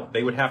flood out.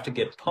 They would have to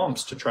get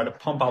pumps to try to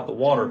pump out the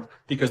water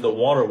because the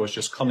water was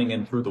just coming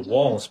in through the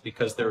walls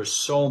because there is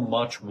so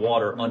much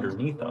water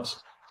underneath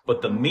us.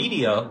 But the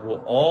media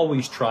will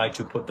always try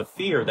to put the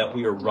fear that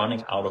we are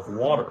running out of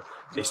water.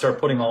 They start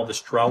putting all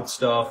this drought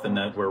stuff and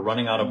that we're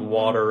running out of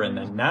water. And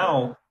then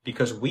now,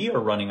 because we are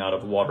running out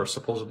of water,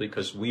 supposedly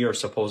because we are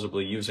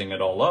supposedly using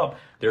it all up,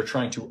 they're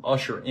trying to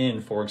usher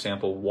in, for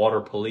example, water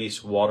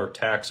police, water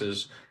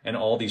taxes, and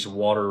all these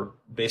water,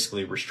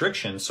 basically,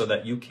 restrictions so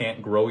that you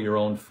can't grow your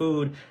own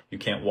food, you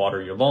can't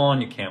water your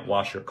lawn, you can't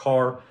wash your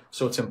car.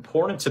 So it's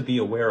important to be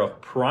aware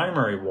of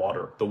primary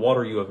water, the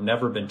water you have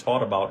never been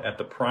taught about, at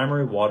the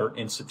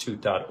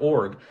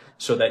primarywaterinstitute.org,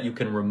 so that you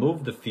can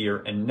remove the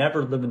fear and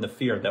never live in the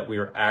fear that we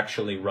are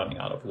actually running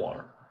out of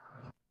water.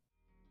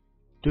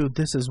 Dude,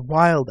 this is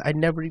wild. I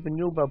never even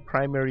knew about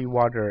primary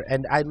water,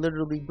 and I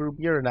literally brew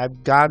beer, and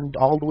I've gone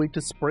all the way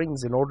to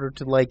springs in order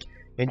to, like,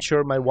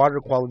 ensure my water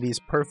quality is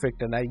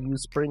perfect, and I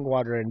use spring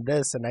water and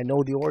this, and I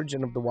know the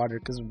origin of the water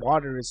because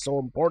water is so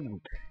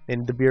important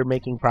in the beer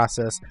making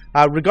process.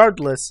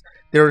 Regardless,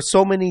 there are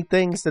so many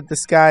things that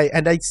this guy,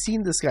 and I've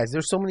seen this guy,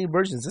 there's so many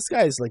versions. This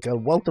guy is like a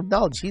wealth of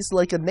knowledge. He's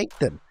like a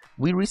Nathan.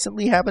 We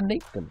recently have a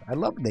Nathan. I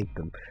love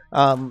Nathan.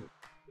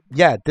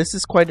 Yeah, this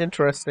is quite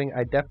interesting.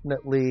 I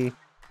definitely,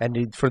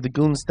 and for the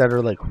goons that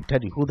are like,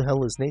 Teddy, who the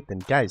hell is Nathan?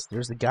 Guys,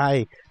 there's a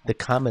guy that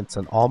comments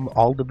on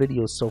all the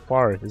videos so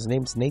far. His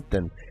name's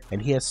Nathan,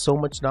 and he has so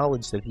much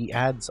knowledge that he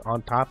adds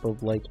on top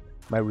of like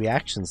my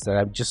reactions that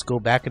I just go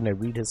back and I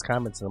read his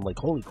comments and I'm like,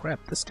 holy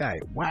crap, this guy,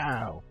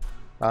 wow.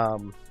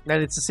 And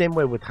it's the same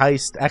way with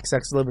Heist,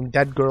 XX Living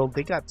Dead Girl.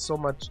 They got so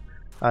much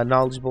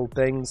knowledgeable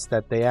things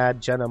that they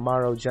add. Jenna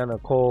Morrow, Jenna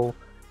Cole.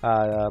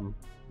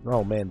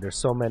 Oh man, there's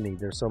so many.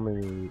 They're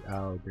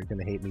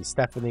gonna hate me.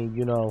 Stephanie,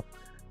 you know,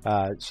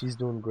 she's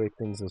doing great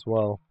things as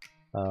well.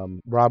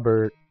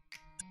 Robert.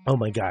 Oh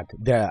my God,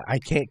 I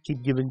can't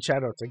keep giving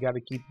shoutouts. I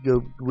gotta keep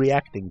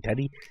reacting,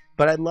 Teddy.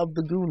 But I love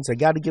the goons. I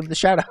gotta give the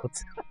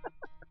shoutouts.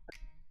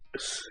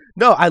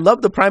 No, I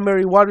love the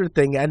primary water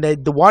thing, and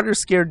the water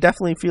scare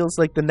definitely feels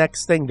like the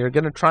next thing. They're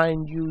going to try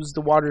and use the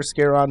water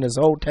scare on as,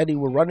 oh, Teddy,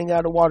 we're running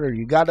out of water.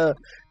 You got to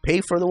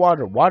pay for the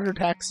water. Water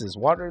taxes,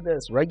 water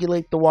this,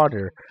 regulate the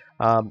water.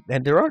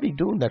 And they're already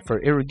doing that for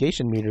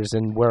irrigation meters.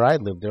 And where I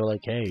live, they're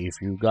like, hey, if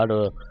you got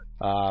to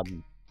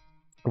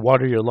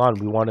water your lawn,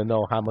 we want to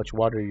know how much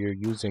water you're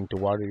using to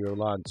water your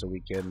lawn so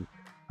we can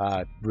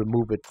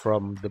remove it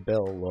from the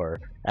bill or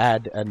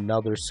add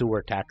another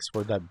sewer tax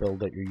for that bill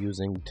that you're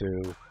using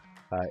to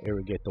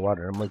irrigate the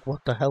water. I'm like,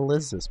 what the hell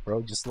is this,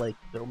 bro? Just like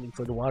bill me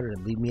for the water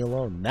and leave me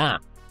alone. Nah,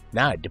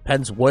 it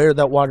depends where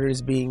that water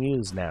is being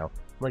used now.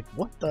 I'm like,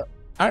 what the?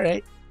 All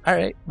right,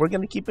 we're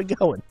gonna keep it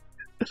going.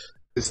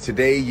 I was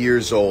today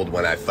years old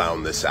when I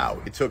found this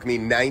out. It took me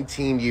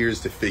 19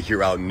 years to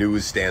figure out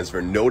news stands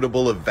for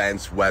notable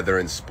events, weather,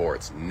 and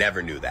sports.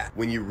 Never knew that.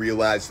 When you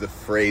realize the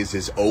phrase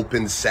is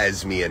open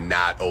sesame and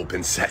not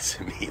open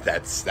sesame,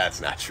 that's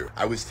not true.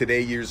 I was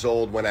today years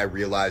old when I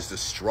realized a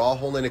straw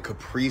hole in a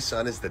Capri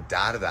Sun is the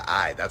dot of the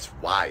eye. That's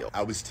wild.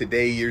 I was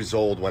today years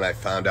old when I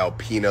found out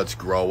peanuts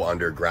grow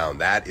underground.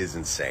 That is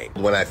insane.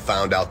 When I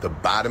found out the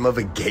bottom of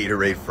a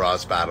Gatorade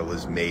Frost bottle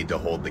is made to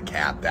hold the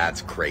cap.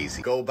 That's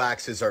crazy. Go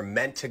boxes are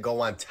meant to go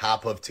on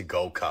top of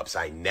to-go cups.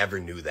 I never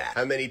knew that.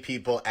 How many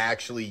people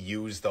actually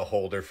use the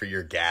holder for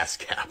your gas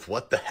cap?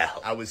 What the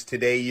hell? I was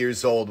today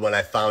years old when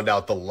I found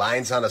out the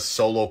lines on a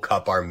Solo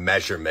cup are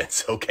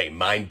measurements. Okay,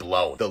 mind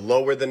blown. The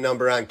lower the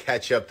number on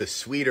ketchup, the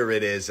sweeter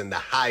it is, and the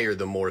higher,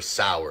 the more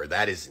sour.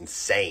 That is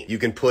insane. You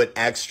can put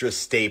extra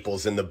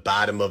staples in the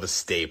bottom of a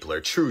stapler.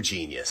 True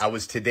genius. I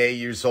was today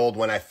years old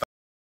when I found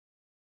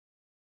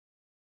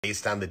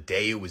based on the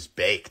day it was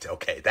baked.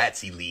 Okay,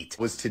 that's elite.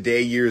 Was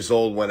today years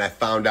old when I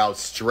found out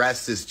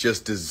stress is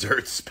just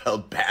dessert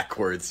spelled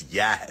backwards.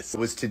 Yes.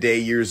 Was today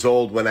years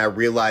old when I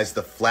realized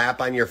the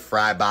flap on your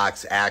fry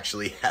box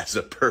actually has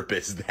a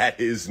purpose. That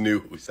is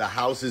news. The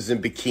houses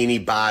in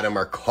Bikini Bottom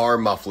are car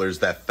mufflers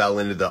that fell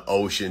into the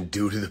ocean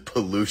due to the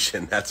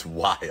pollution. That's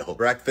wild.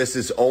 Breakfast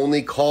is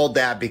only called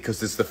that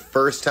because it's the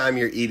first time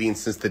you're eating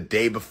since the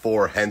day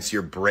before, hence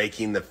you're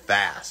breaking the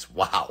fast.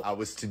 Wow. I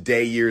was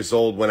today years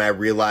old when I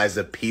realized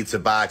that pizza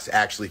box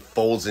actually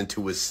folds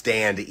into a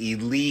stand.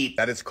 Elite.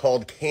 That it's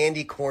called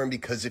candy corn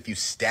because if you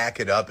stack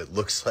it up, it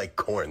looks like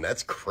corn.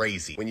 That's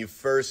crazy. When you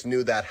first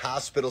knew that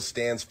hospital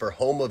stands for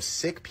home of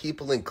sick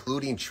people,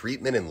 including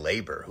treatment and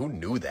labor. Who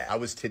knew that? I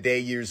was today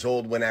years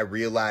old when I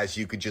realized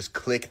you could just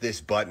click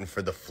this button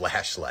for the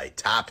flashlight.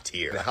 Top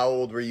tier. And how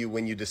old were you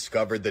when you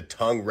discovered the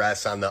tongue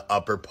rests on the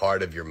upper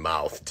part of your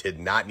mouth? Did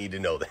not need to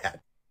know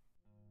that.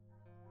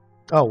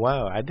 Oh,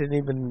 wow. I didn't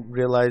even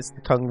realize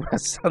the tongue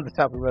rests on the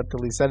top of it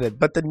until he said it.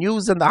 But the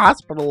news and the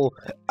hospital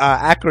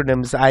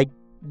acronyms, I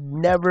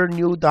never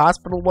knew the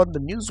hospital one. The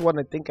news one,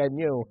 I think I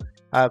knew.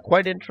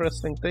 Quite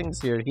interesting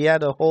things here. He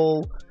had a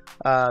whole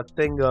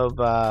thing of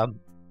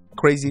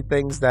crazy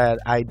things that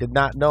I did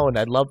not know, and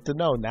I'd love to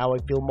know. Now I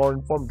feel more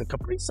informed. The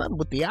Capri Sun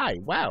with the eye.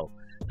 Wow.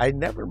 I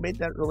never made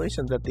that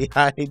relation that the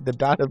eye, the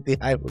dot of the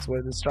eye was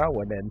where the straw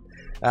went in.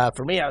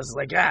 For me, I was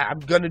like, I'm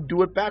going to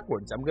do it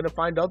backwards. I'm going to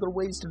find other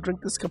ways to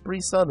drink this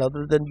Capri Sun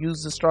other than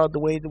use the straw the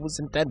way it was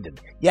intended.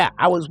 Yeah,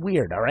 I was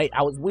weird, all right?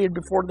 I was weird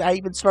before I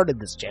even started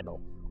this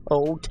channel.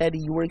 Oh, Teddy,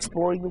 you were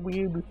exploring the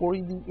weird before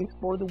you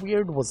explored the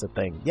weird was a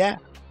thing. Yeah,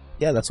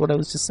 that's what I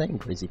was just saying,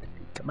 Crazy Teddy.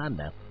 Come on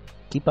now.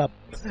 Keep up.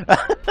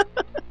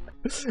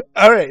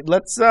 All right,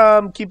 let's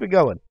keep it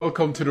going.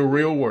 Welcome to the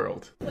real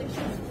world.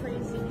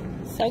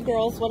 So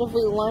girls, what have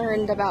we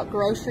learned about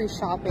grocery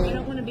shopping? I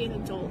don't want to be an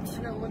adult.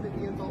 I don't want to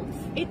be adults.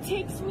 It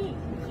takes me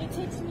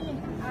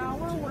an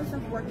hour worth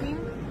of working,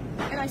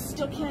 and I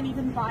still can't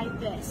even buy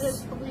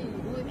this.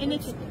 And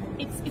it's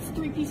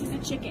 3 pieces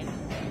of chicken.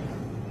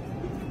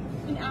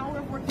 An hour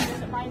of working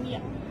doesn't buy me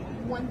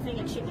one thing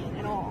of chicken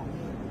at all.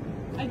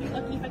 I'd be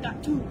lucky if I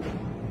got 2.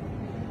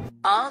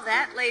 All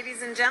that,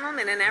 ladies and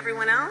gentlemen, and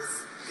everyone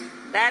else,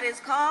 that is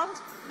called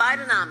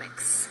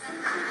Bidenomics.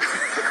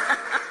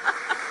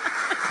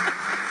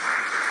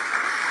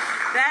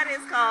 That is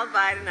called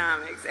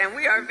Bidenomics, and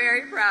we are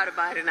very proud of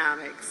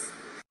Bidenomics.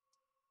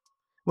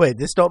 Wait,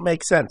 this don't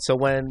make sense. So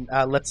when,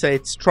 let's say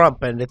it's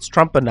Trump and it's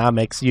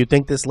Trumponomics, you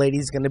think this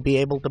lady's going to be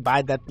able to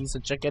buy that piece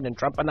of chicken in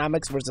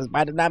Trumponomics versus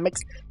Bidenomics?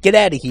 Get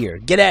out of here.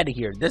 Get out of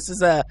here. This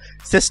is a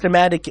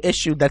systematic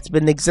issue that's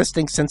been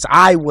existing since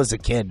I was a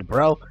kid,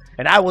 bro.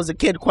 And I was a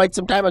kid quite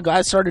some time ago.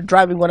 I started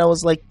driving when I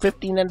was like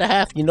 15 and a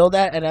half. You know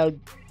that? And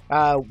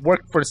I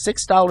worked for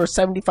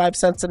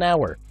 $6.75 an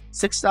hour.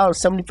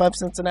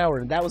 $6.75 an hour.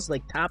 And that was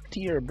like top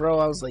tier, bro.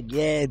 I was like,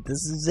 yeah,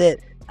 this is it.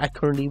 I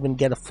couldn't even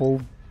get a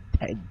full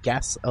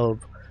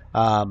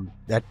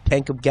that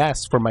tank of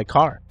gas for my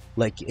car.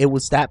 Like, it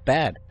was that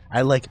bad.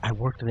 I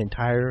worked an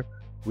entire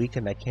week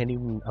and I can't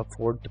even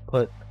afford to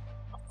put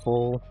a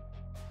full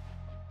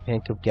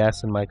tank of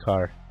gas in my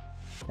car.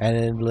 And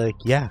then, like,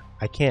 yeah,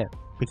 I can't,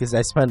 because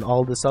I spent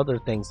all this other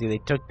things. They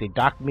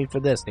docked me for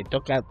this, they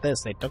took out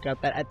this, they took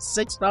out that at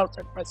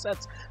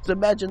 $6.75. So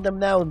imagine them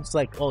now, and it's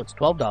like, oh, it's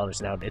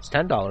 $12 now, it's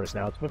 $10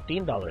 now, it's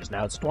 $15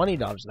 now, it's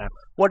 $20 now.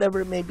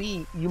 Whatever it may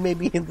be, you may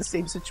be in the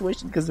same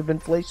situation because of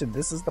inflation.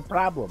 This is the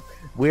problem.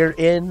 We're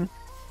in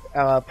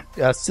a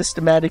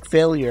systematic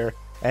failure,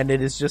 and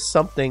it is just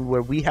something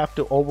where we have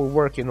to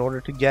overwork in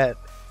order to get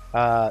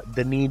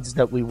the needs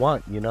that we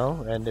want, you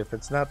know? And if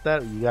it's not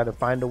that, you got to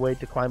find a way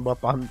to climb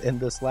up in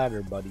this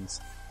ladder, buddies.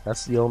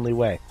 That's the only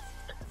way.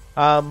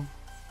 All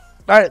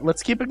right,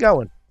 let's keep it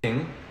going.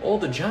 All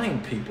the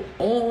giant people,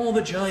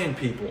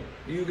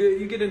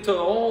 you get into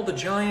all the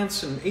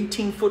giants and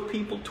 18-foot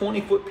people,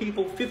 20-foot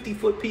people,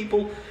 50-foot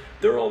people.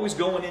 They're always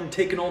going in,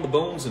 taking all the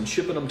bones and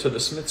shipping them to the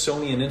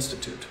Smithsonian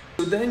Institute.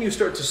 So then you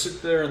start to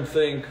sit there and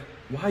think,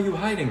 why are you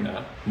hiding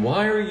that?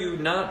 Why are you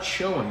not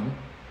showing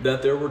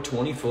that there were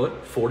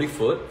 20-foot,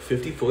 40-foot,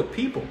 50-foot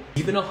people,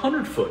 even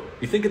 100-foot?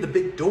 You think of the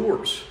big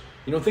doors.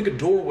 You know, think of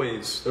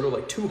doorways that are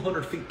like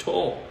 200 feet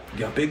tall. You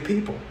got big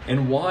people.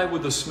 And why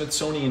would the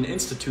Smithsonian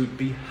Institute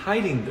be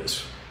hiding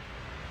this?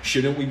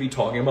 Shouldn't we be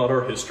talking about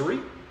our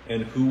history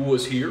and who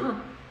was here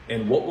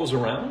and what was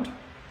around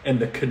and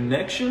the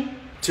connection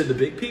to the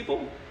big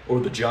people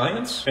or the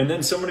giants? And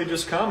then somebody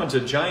just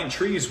commented, giant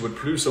trees would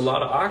produce a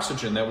lot of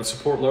oxygen that would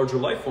support larger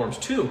life forms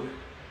too.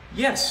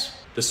 Yes,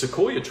 the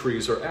sequoia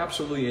trees are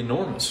absolutely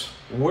enormous.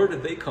 Where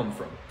did they come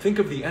from? Think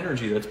of the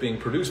energy that's being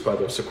produced by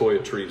those sequoia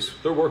trees.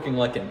 They're working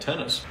like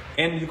antennas.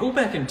 And you go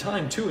back in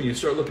time too, and you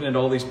start looking at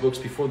all these books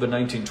before the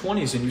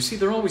 1920s, and you see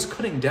they're always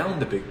cutting down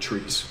the big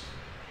trees.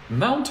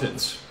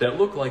 Mountains that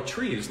look like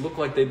trees look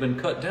like they've been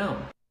cut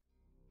down.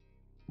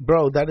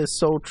 Bro, that is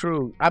so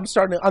true. I'm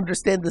starting to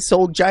understand this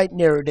whole giant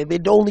narrative.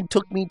 It only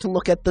took me to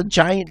look at the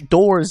giant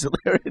doors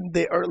in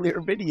the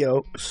earlier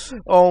video.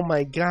 Oh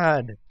my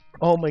god.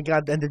 Oh my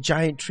god, and the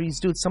giant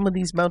trees, dude, some of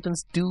these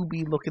mountains do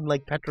be looking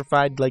like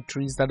petrified, like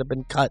trees that have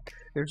been cut.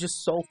 They're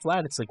just so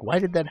flat. It's like, why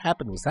did that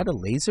happen? Was that a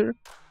laser?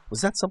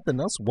 Was that something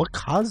else? What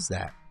caused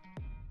that?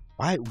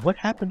 Why? What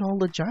happened to all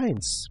the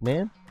giants,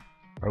 man?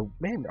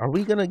 Are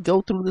we gonna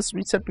go through this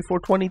reset before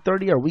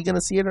 2030? Are we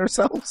gonna see it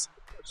ourselves?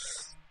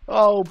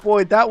 Oh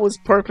boy, that was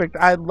perfect.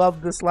 I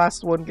love this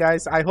last one,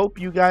 guys. I hope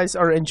you guys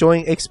are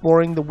enjoying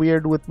exploring the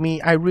weird with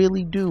me. I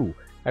really do.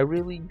 I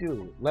really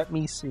do. Let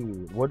me see.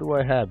 What do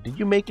I have? Did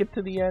you make it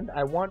to the end?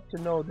 I want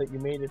to know that you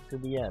made it to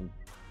the end.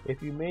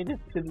 If you made it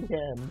to the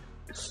end,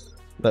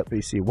 let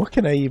me see. What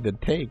can I even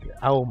take?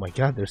 Oh my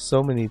god, there's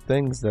so many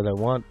things that I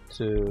want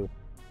to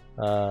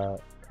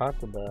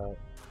talk about.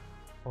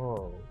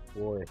 Oh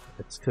boy.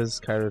 It's because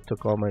Kyra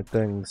took all my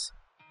things.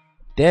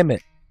 Damn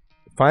it.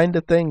 Find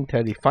a thing,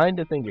 Teddy. Find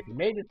a thing. If you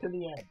made it to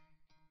the end.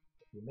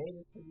 If you made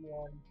it to the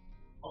end.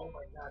 Oh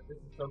my god, this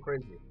is so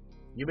crazy.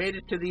 You made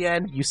it to the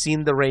end. You've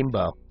seen the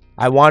rainbow.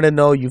 I want to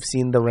know you've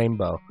seen the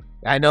rainbow.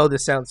 I know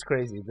this sounds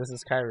crazy. This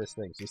is Kyra's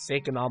thing. She's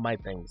taking all my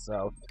things.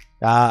 So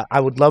I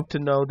would love to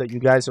know that you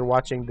guys are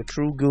watching the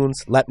True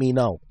Goons. Let me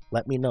know.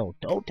 Let me know.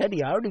 Oh,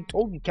 Teddy, I already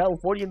told you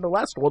California in the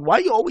last one. Why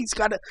you always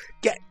gotta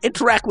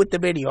interact with the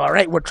video, all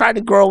right? We're trying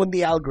to grow in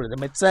the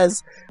algorithm. It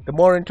says the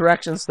more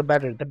interactions, the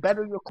better. The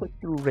better your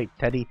click-through rate,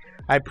 Teddy.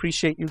 I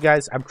appreciate you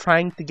guys. I'm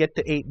trying to get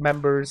to 8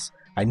 members.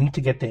 I need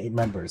to get to 8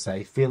 members.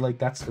 I feel like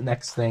that's the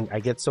next thing.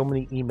 I get so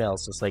many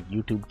emails. It's like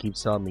YouTube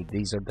keeps telling me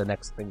these are the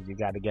next things you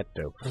got to get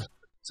to.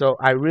 So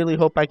I really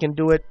hope I can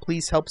do it.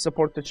 Please help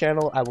support the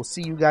channel. I will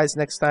see you guys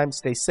next time.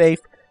 Stay safe,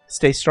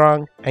 stay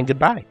strong, and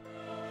goodbye.